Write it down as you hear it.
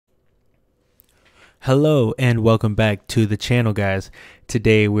Hello and welcome back to the channel, guys.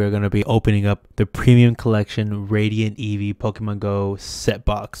 Today we're going to be opening up the premium collection Radiant Eevee Pokemon Go set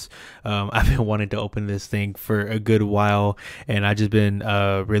box. I've been wanting to open this thing for a good while, and I've just been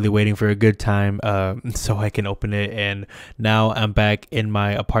really waiting for a good time so I can open it. And now I'm back in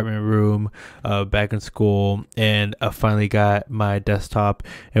my apartment room, back in school, and I finally got my desktop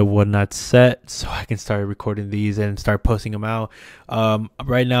and whatnot set so I can start recording these and start posting them out.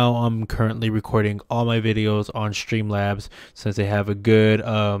 Right now I'm currently recording all my videos on Streamlabs, since they have a good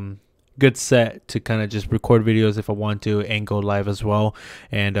set to kind of just record videos if I want to and go live as well.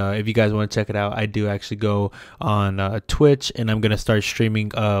 And if you guys want to check it out, I do actually go on Twitch, and I'm gonna start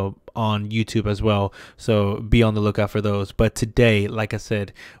streaming on YouTube as well, so be on the lookout for those. But today, like I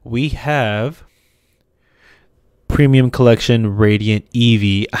said, we have premium collection Radiant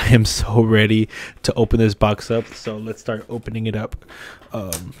Eevee. I am so ready to open this box up, so let's start opening it up.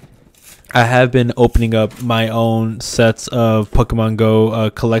 I have been opening up my own sets of Pokemon Go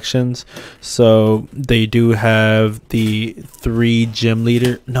collections. So they do have the 3 gym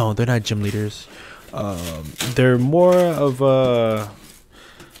leader. No, they're not gym leaders. They're more of a,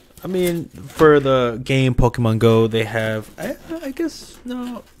 I mean, for the game Pokemon Go, they have, I guess,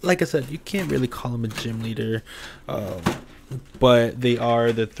 no, like I said, you can't really call them a gym leader, but they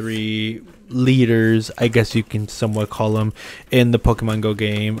are the 3 leaders, I guess you can somewhat call them, in the Pokemon Go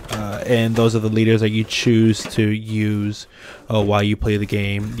game. And those are the leaders that you choose to use while you play the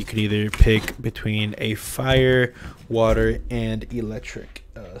game. You can either pick between a fire, water, and electric.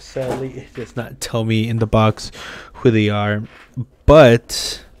 Sadly, it does not tell me in the box who they are,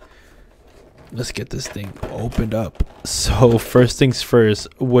 but let's get this thing opened up. So first things first,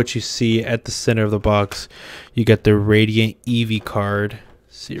 what you see at the center of the box, you get the Radiant Eevee card.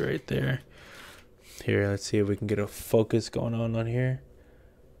 See right there. Here, let's see if we can get a focus going on here.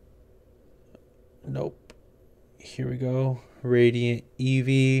 Nope. Here we go. Radiant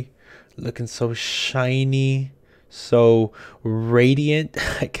Eevee, looking so shiny, so radiant,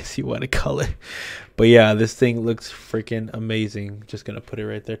 I guess you want to call it. But yeah, this thing looks freaking amazing. Just gonna put it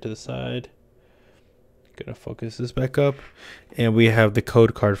right there to the side. Gonna focus this back up, and we have the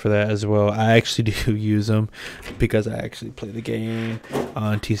code card for that as well. I actually do use them because I actually play the game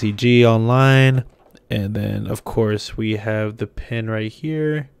on TCG online. And then of course we have the pin right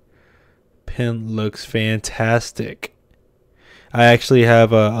here. Pin looks fantastic. I actually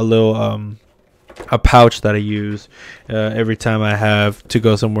have a little a pouch that I use every time I have to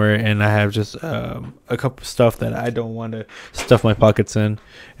go somewhere, and I have just a couple stuff that I don't want to stuff my pockets in,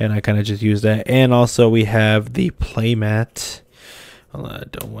 and I kind of just use that. And also we have the playmat. I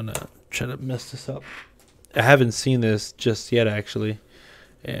don't want to try to mess this up. I haven't seen this just yet actually,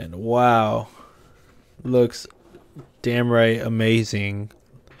 and wow, looks damn right amazing.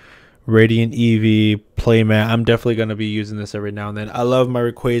 Radiant Eevee playmat. I'm definitely going to be using this every now and then. I love my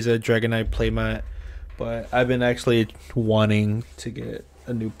Rayquaza Dragonite playmat, but I've been actually wanting to get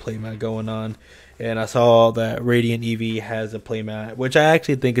a new playmat going on, and I saw that Radiant Eevee has a playmat, which I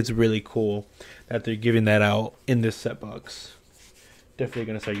actually think it's really cool that they're giving that out in this set box. Definitely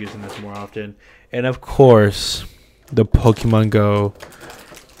going to start using this more often. And of course, the Pokemon Go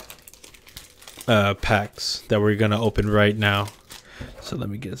packs that we're going to open right now. So let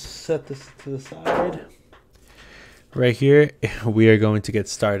me set this to the side. Right here, we are going to get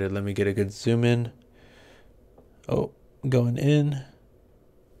started. Let me get a good zoom in. Oh, going in.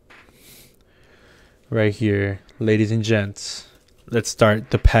 Right here, ladies and gents, let's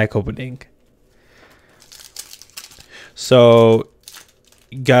start the pack opening. So,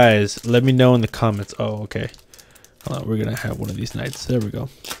 guys, let me know in the comments. Oh, okay. Hold on, we're going to have one of these nights. There we go.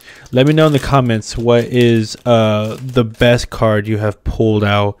 Let me know in the comments what is the best card you have pulled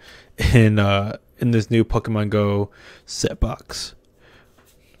out in this new Pokemon Go set box.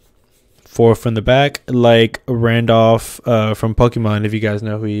 4 from the back, like Randolph from Pokemon, if you guys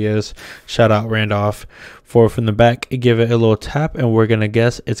know who he is. Shout out Randolph. 4 from the back, give it a little tap, and we're going to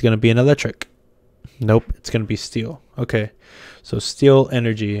guess it's going to be an electric. Nope, it's going to be steel. Okay, so steel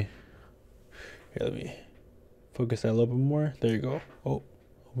energy. Here, let me focus that a little bit more. There you go. Oh,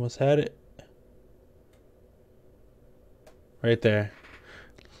 almost had it. Right there.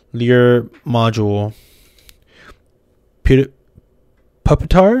 Leer module.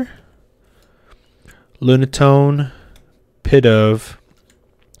 Puppetar. Lunatone. Pidove.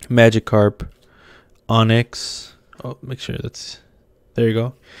 Magikarp. Onyx. Oh, make sure that's... There you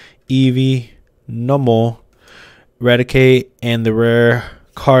go. Eevee. Numel. Eradicate. And the rare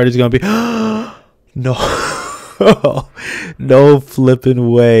card is going to be... No. No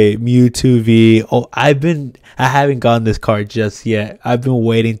flipping way. Mewtwo V. Oh, I haven't gotten this card just yet. I've been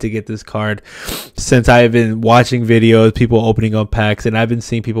waiting to get this card since I've been watching videos, people opening up packs, and I've been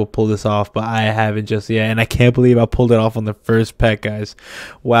seeing people pull this off, but I haven't just yet. And I can't believe I pulled it off on the first pack, guys.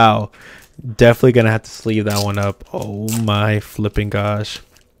 Wow. Definitely gonna have to sleeve that one up. Oh my flipping gosh.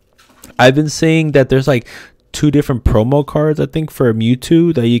 I've been seeing that there's like 2 different promo cards, I think, for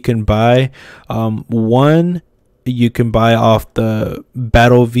Mewtwo that you can buy. One you can buy off the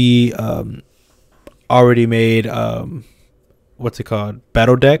Battle V already made what's it called,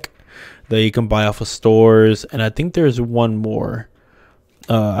 battle deck, that you can buy off of stores. And I think there's one more,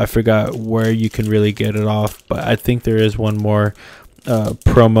 I forgot where you can really get it off, but I think there is one more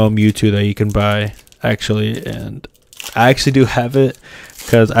promo Mewtwo that you can buy actually. And I actually do have it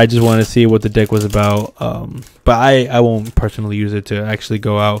because I just want to see what the deck was about, but I won't personally use it to actually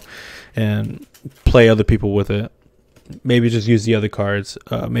go out and play other people with it. Maybe just use the other cards,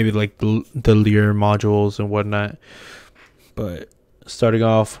 maybe like the Leer modules and whatnot. But starting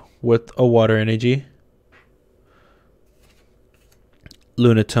off with a water energy,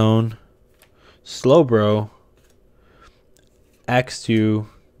 Lunatone, Slowbro, Axew,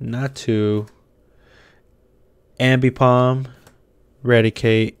 Natu, Ambipom,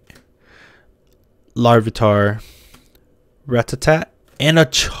 Raticate, Larvitar, Rattata, and a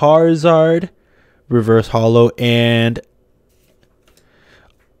Charizard reverse holo, and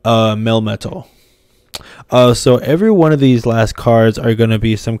Melmetal. So every one of these last cards are going to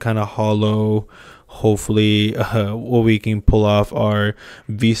be some kind of holo. Hopefully what we can pull off are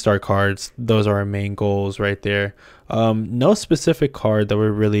V-Star cards. Those are our main goals right there. No specific card that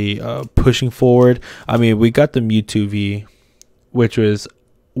we're really pushing forward. I mean, we got the Mewtwo V, which was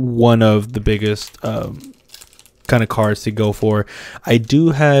one of the biggest kind of cards to go for. I do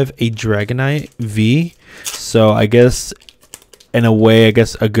have a Dragonite V, so I guess in a way, I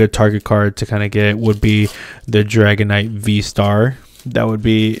guess a good target card to kind of get would be the Dragonite V-Star. That would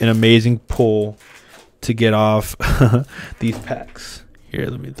be an amazing pull to get off these packs. Here,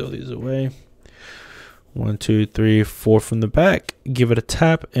 let me throw these away. 1, 2, 3, 4 from the back. Give it a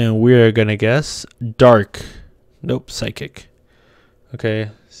tap, and we are gonna guess Dark. Nope, Psychic.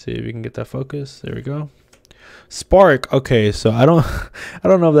 Okay, see if we can get that focus. There we go. Spark. Okay, so I don't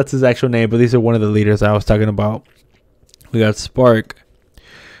know if that's his actual name, but these are one of the leaders I was talking about. We got Spark,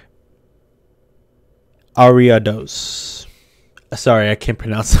 Ariados. Sorry, I can't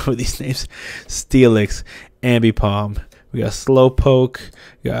pronounce some of these names. Steelix, Ambipom. We got Slowpoke.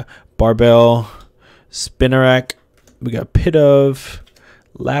 We got Barbell, Spinarak. We got Pidove,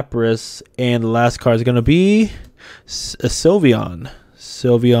 Lapras, and the last card is gonna be a Sylveon.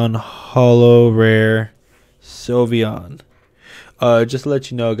 Sylveon Holo Rare. Sylveon. Just to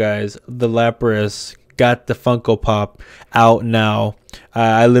let you know, guys, the Lapras got the Funko Pop out now.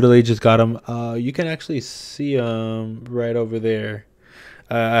 I literally just got them. You can actually see them right over there.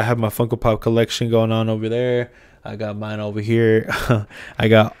 I have my Funko Pop collection going on over there. I got mine over here. I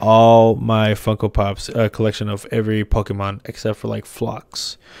got all my Funko Pops collection of every Pokemon except for like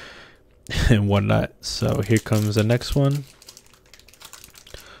Phlox and whatnot. So here comes the next one.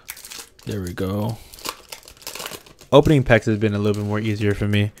 There we go. Opening packs has been a little bit more easier for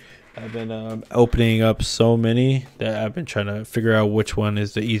me. I've been opening up so many that I've been trying to figure out which one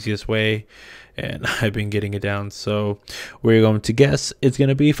is the easiest way, and I've been getting it down. So we're going to guess it's going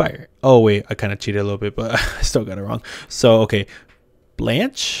to be fire. Oh, wait, I kind of cheated a little bit, but I still got it wrong. So, okay,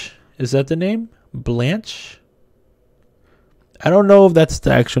 Blanche, is that the name? Blanche? I don't know if that's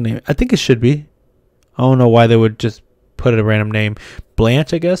the actual name. I think it should be. I don't know why they would just put a random name.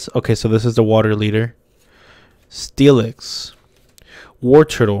 Blanche, I guess. Okay, so this is the water leader. Steelix,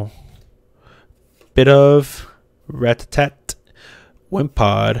 Wartortle, bit of Rattata,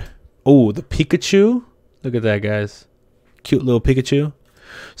 Wimpod. Oh, the Pikachu. Look at that, guys. Cute little Pikachu.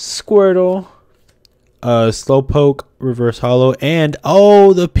 Squirtle, Slowpoke, reverse holo, and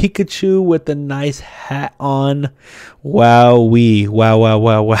oh, the Pikachu with the nice hat on. Wowee. Wow, wow,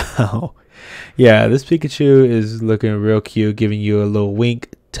 wow, wow. Yeah, this Pikachu is looking real cute, giving you a little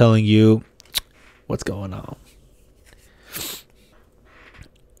wink, telling you what's going on.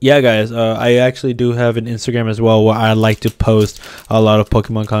 Yeah, guys, I actually do have an Instagram as well where I like to post a lot of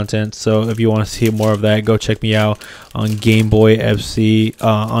Pokemon content. So if you want to see more of that, go check me out on Game Boy FC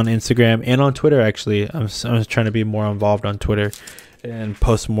on Instagram and on Twitter. Actually, I'm trying to be more involved on Twitter and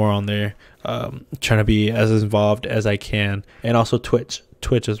post more on there. Trying to be as involved as I can, and also Twitch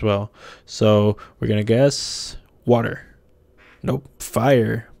as well. So we're gonna guess water. Nope,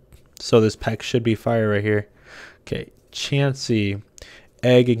 fire. So this pack should be fire right here. Okay, Chansey,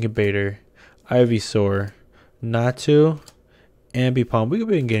 Egg Incubator, Ivysaur, Natu, Ambipom. We've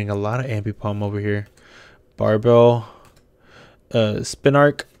been getting a lot of Ambipom over here. Barbell,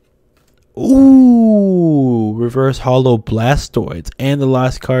 Spinarch. Ooh, reverse hollow Blastoids. And the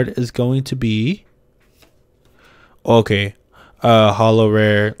last card is going to be, okay, hollow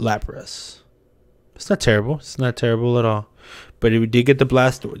rare Lapras. It's not terrible. It's not terrible at all. But we did get the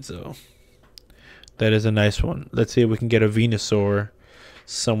Blastoids though. That is a nice one. Let's see if we can get a Venusaur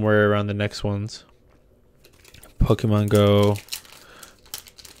somewhere around the next ones. Pokemon Go.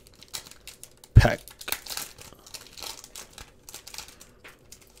 Pack.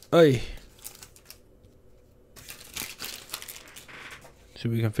 Oi. So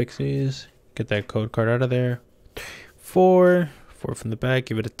we can fix these. Get that code card out of there. 4 from the back.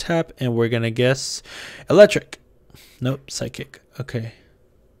 Give it a tap. And we're going to guess electric. Nope. Psychic. Okay.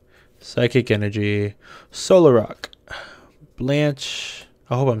 Psychic Energy. Solar Rock. Blanche.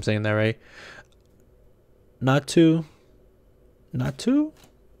 I hope I'm saying that right. Natu.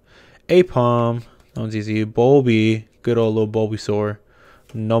 Apom. That one's easy. Bulby. Good old little Bulbasaur.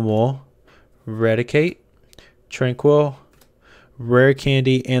 Numel. Redicate. Tranquil. Rare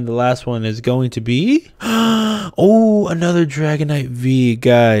Candy. And the last one is going to be... oh, another Dragonite V.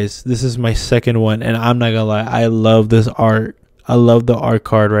 Guys, this is my second one. And I'm not going to lie. I love this art. I love the art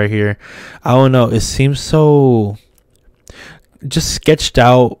card right here. I don't know. It seems so... just sketched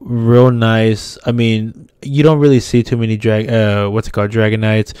out real nice. I mean, you don't really see too many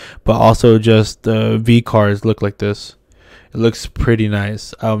Dragonites, but also just V cards look like this. It looks pretty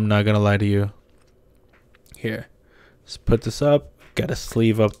nice. I'm not gonna lie to you. Here, let's put this up. Gotta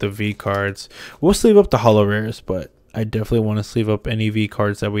sleeve up the V cards. We'll sleeve up the holo rares, but I definitely want to sleeve up any V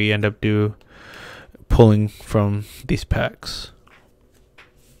cards that we end up pulling from these packs.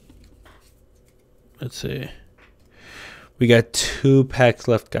 Let's see. We got 2 packs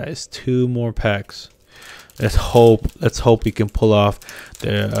left, guys. 2 more packs. Let's hope we can pull off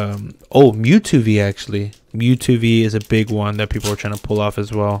the Mewtwo V. Actually, Mewtwo V is a big one that people are trying to pull off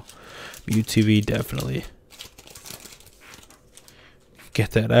as well. Mewtwo V, definitely.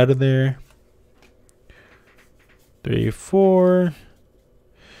 Get that out of there. 3, 4.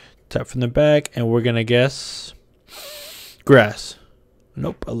 Tap from the back, and we're gonna guess grass.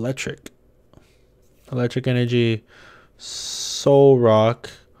 Nope, electric. Electric Energy. Soul Rock,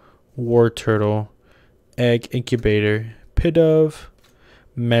 War Turtle, Egg Incubator, Pidove,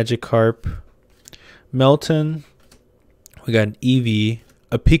 Magikarp, Melton. We got an Eevee,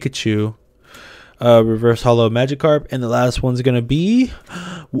 a Pikachu, Reverse Hollow Magikarp, and the last one's gonna be.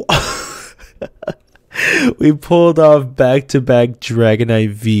 We pulled off back-to-back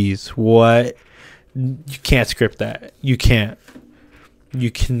Dragonite Vs. What? You can't script that. You can't. You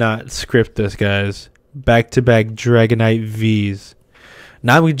cannot script this, guys. Back-to-back Dragonite Vs.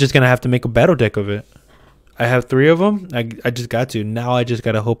 Now we're just gonna have to make a battle deck of it. I have 3 of them. I just got to. Now I just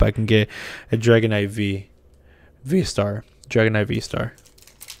gotta hope I can get a Dragonite V-Star. Dragonite V-Star.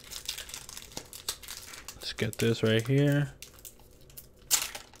 Let's get this right here.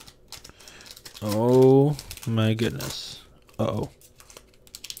 Oh my goodness. Uh-oh.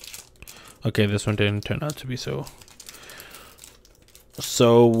 Okay, this one didn't turn out to be so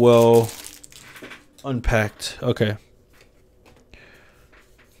well unpacked. Okay.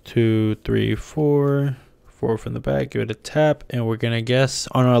 2, 3, 4. 4 from the back. Give it a tap, and we're gonna guess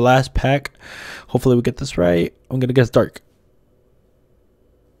on our last pack. Hopefully we get this right. I'm gonna guess dark.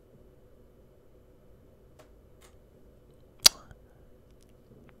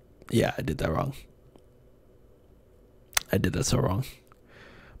 Yeah, I did that wrong. I did that so wrong.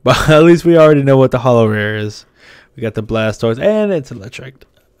 But at least we already know what the holo rare is. We got the Blastoise, and it's electric.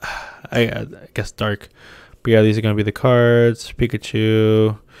 I guess dark. But yeah, these are going to be the cards.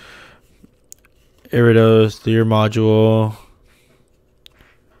 Pikachu. Iridos, the Year Module.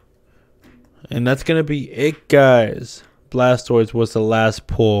 And that's going to be it, guys. Blastoise was the last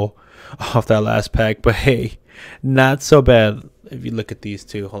pull off that last pack. But hey, not so bad. If you look at these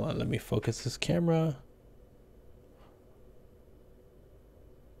two. Hold on, let me focus this camera.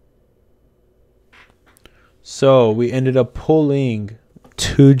 So we ended up pulling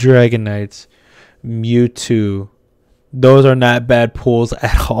 2 Dragonites, Mewtwo. Those are not bad pulls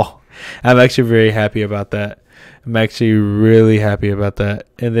at all. I'm actually very happy about that. I'm actually really happy about that.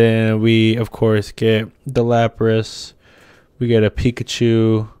 And then we, of course, get the Lapras. We get a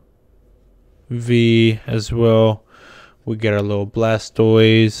Pikachu V as well. We get our little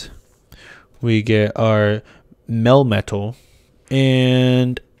Blastoise. We get our Melmetal.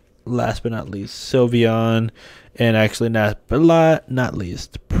 And last but not least, Sylveon. And actually not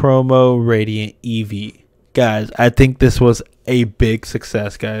least, Promo Radiant Eevee. Guys, I think this was a big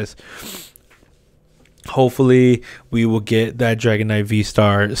success, guys. Hopefully we will get that Dragonite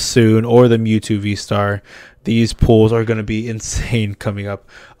V-Star soon, or the Mewtwo V-Star. These pulls are going to be insane coming up.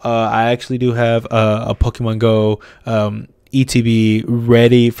 I actually do have a Pokemon Go ETB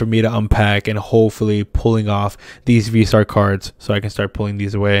ready for me to unpack, and hopefully pulling off these V-Star cards so I can start pulling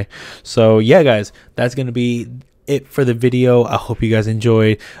these away. So yeah, guys, that's going to be it for the video. I hope you guys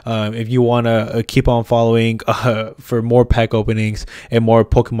enjoyed. If you want to keep on following for more pack openings and more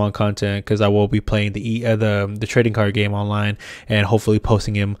Pokemon content, because I will be playing the trading card game online and hopefully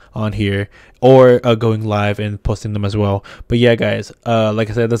posting them on here, or going live and posting them as well. But yeah, guys, like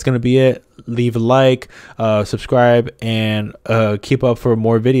I said, that's gonna be it. Leave a like, subscribe, and keep up for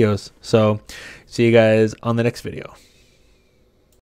more videos. So see you guys on the next video.